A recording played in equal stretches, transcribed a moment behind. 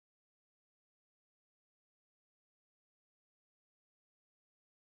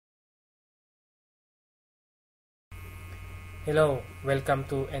Hello, welcome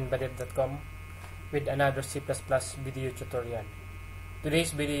to embedded.com with another C++ video tutorial. Today's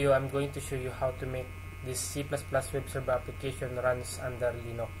video I'm going to show you how to make this C++ web server application runs under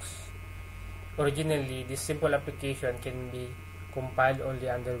Linux. Originally, this simple application can be compiled only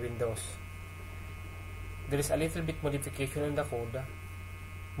under Windows. There is a little bit modification in the code,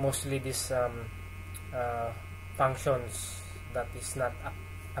 mostly these functions that is not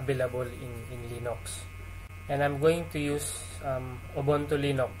available in Linux. And I'm going to use Ubuntu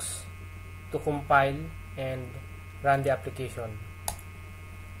Linux to compile and run the application.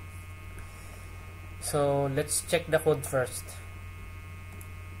 So let's check the code first.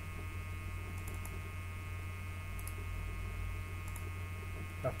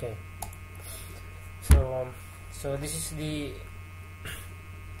 Okay, so this is the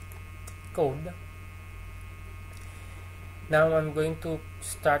code. Now I'm going to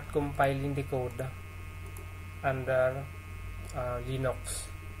start compiling the code under Linux.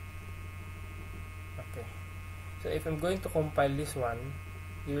 Okay, so if I'm going to compile this one,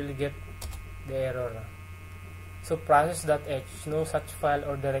 you will get the error. So process.h, no such file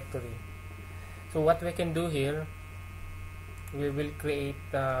or directory. So what we can do here, we will create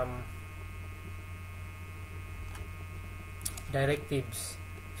directives.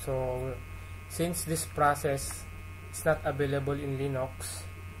 So since this process is not available in Linux,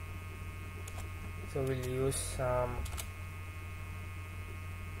 so we'll use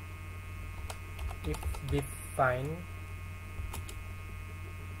if define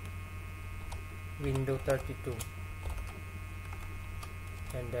window 32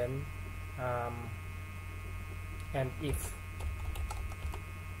 and then and if.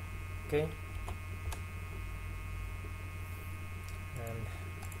 Okay, and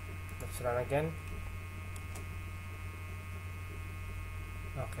let's run again.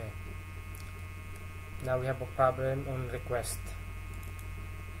 Okay, now we have a problem on request.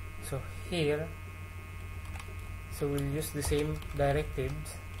 So here, so we'll use the same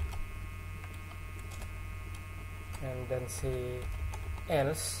directives and then say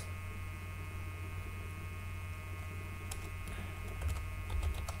else,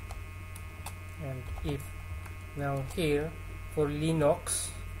 and if. Now here for Linux,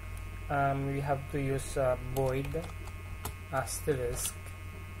 we have to use void asterisk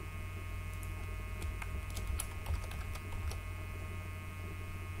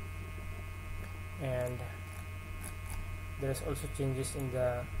and there is also changes in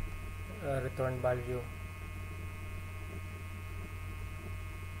the return value.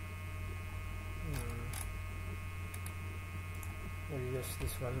 We'll use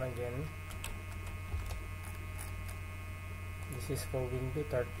this one again. This is for window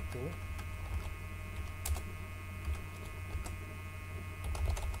 32.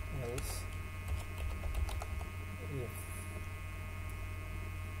 Else if,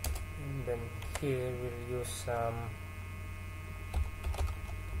 and then here we'll use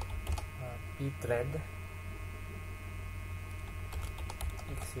pthread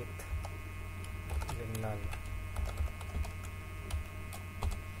exit then null.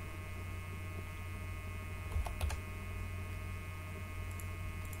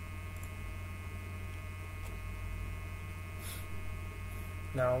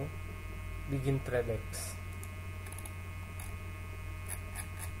 Now begin threadx.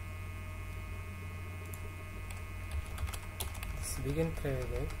 This begin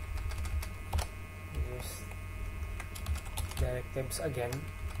threadx, use directives again,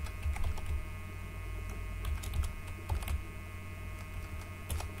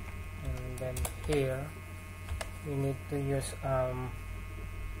 and then here we need to use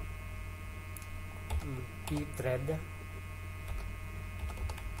pthread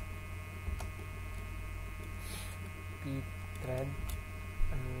pthread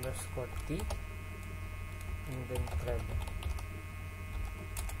underscore t and then thread,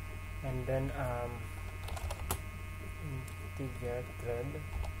 and then integer thread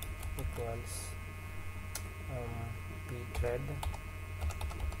equals pthread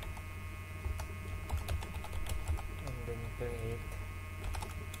and then create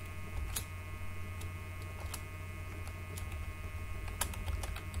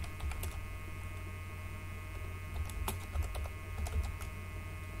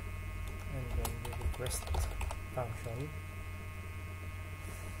request function,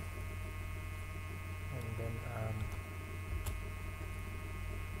 and then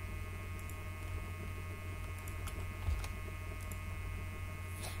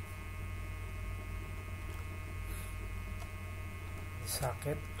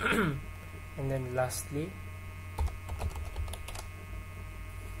socket and then lastly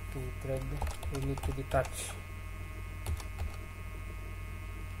pthread, we need to detach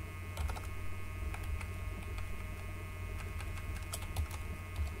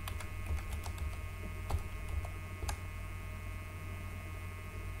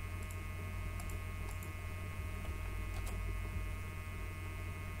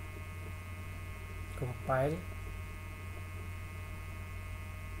compile.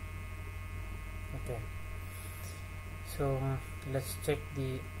 Okay, so let's check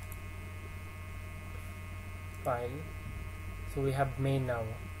the file. So we have main now.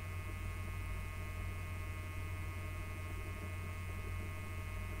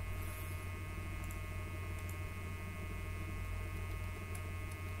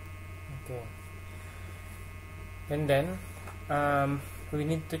 Okay, and then we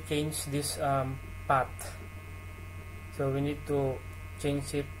need to change this path. So we need to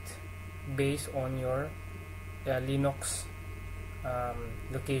change it based on your Linux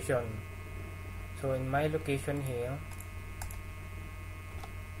location. So in my location here,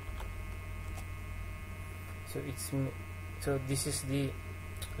 so this is the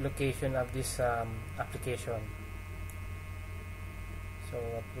location of this application. So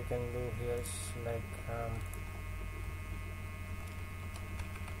what we can do here is like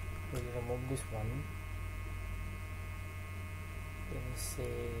we'll remove this one. Then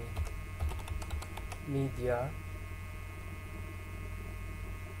say media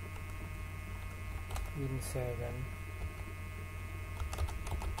Win7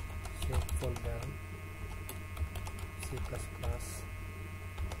 save folder C++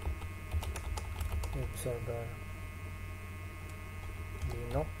 web server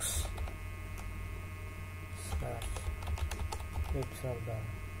Linux / web server.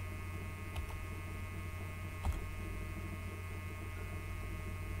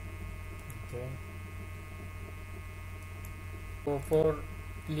 Okay, so for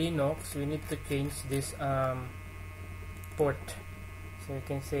Linux we need to change this port, so you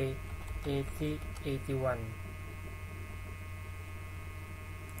can say 8081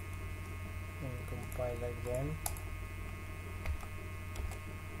 and compile again.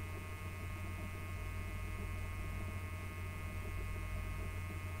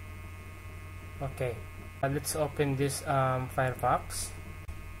 Okay, let's open this Firefox.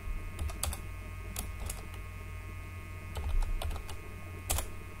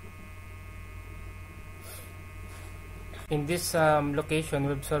 In this location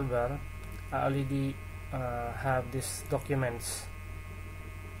web server, I already have these documents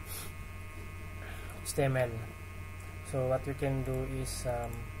HTML. So what we can do is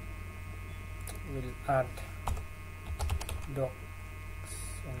we'll add docs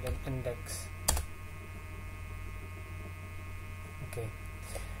and then index. Okay,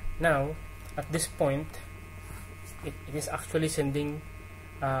 now at this point it is actually sending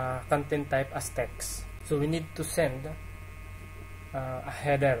content type as text. So we need to send a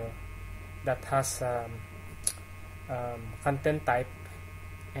header that has content type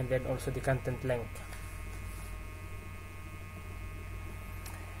and then also the content length.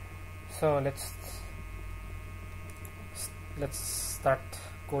 So let's start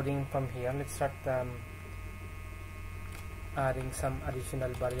coding from here. Let's start adding some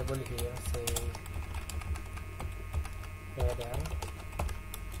additional variable here, say header,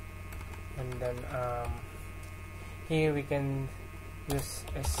 and then here we can use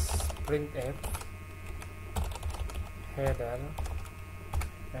as printf header,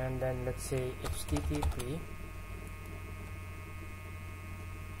 and then let's say http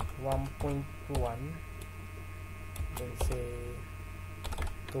 1.1, then say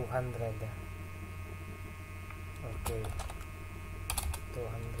 200. Okay,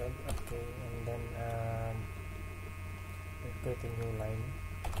 200. Okay, and then we'll create a new line,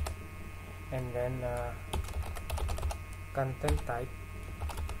 and then content type.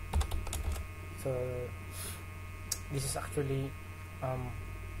 So this is actually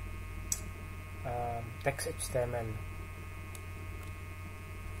text HTML.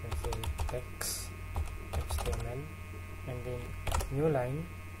 Let's say text HTML, and then new line,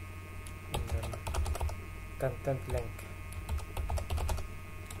 and then content length,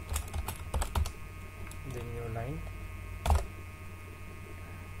 the new line,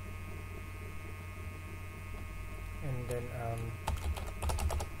 and then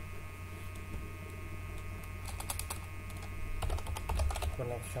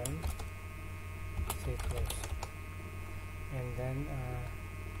connection, say close, and then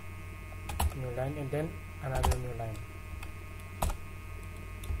new line, and then another new line,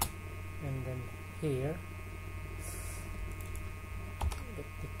 and then here get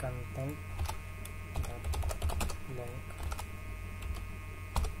the content length,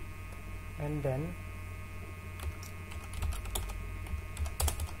 and then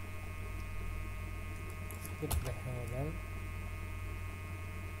skip the header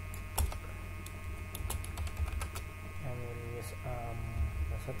and we'll use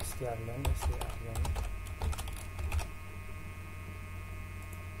strlen.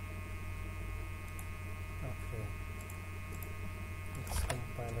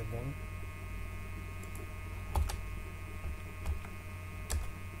 again.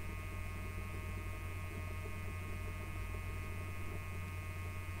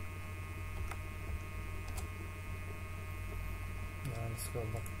 Now let's go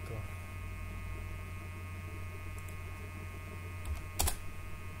back to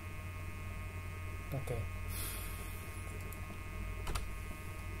okay.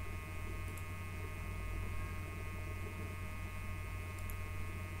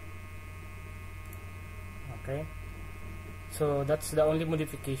 Okay, so that's the only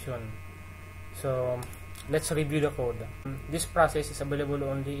modification. So let's review the code. This process is available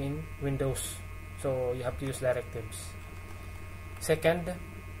only in Windows, so you have to use directives. Second,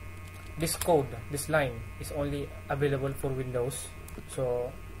 this code, this line is only available for Windows,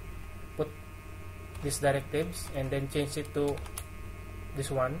 so put these directives and then change it to this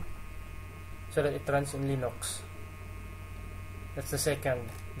one so that it runs in Linux. That's the second.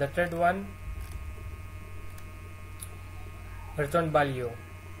 The third one, return value.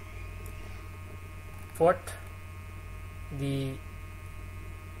 Fourth, the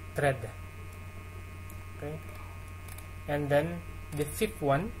thread. Okay, and then the fifth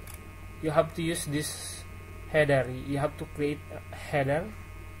one, you have to use this header. You have to create a header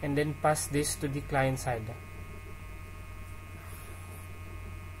and then pass this to the client side.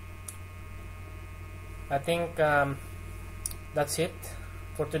 I think that's it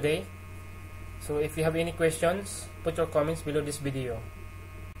for today. So if you have any questions, put your comments below this video.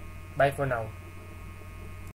 Bye for now.